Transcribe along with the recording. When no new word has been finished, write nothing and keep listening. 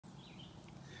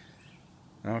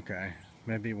Okay,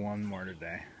 maybe one more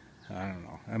today. I don't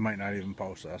know. I might not even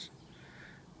post this.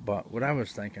 But what I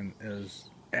was thinking is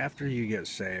after you get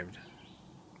saved,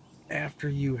 after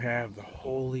you have the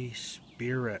Holy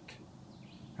Spirit,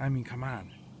 I mean, come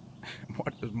on.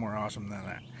 What is more awesome than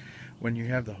that? When you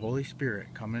have the Holy Spirit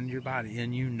come into your body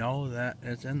and you know that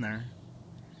it's in there,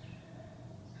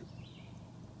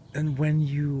 and when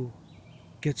you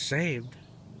get saved,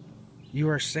 you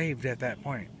are saved at that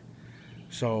point.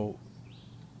 So,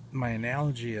 my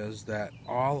analogy is that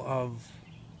all of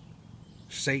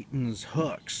Satan's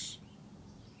hooks,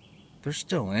 they're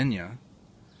still in you.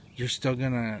 You're still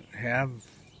gonna have,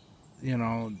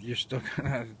 you're still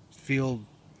gonna feel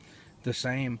the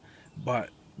same, but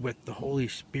with the Holy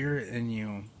Spirit in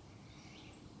you,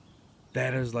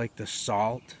 that is like the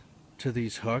salt to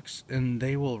these hooks, and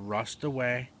they will rust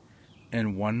away.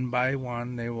 And one by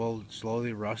one, they will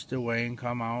slowly rust away and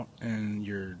come out, and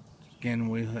your skin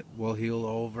will heal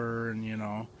over,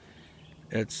 and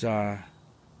it's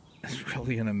it's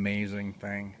really an amazing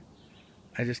thing.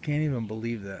 I just can't even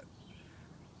believe that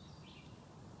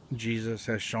Jesus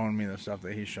has shown me the stuff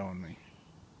that He's shown me.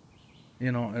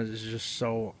 It's just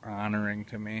so honoring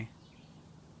to me,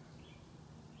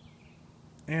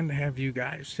 and to have you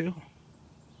guys too.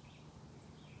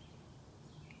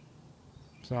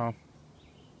 So,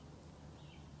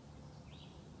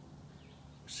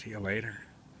 see you later.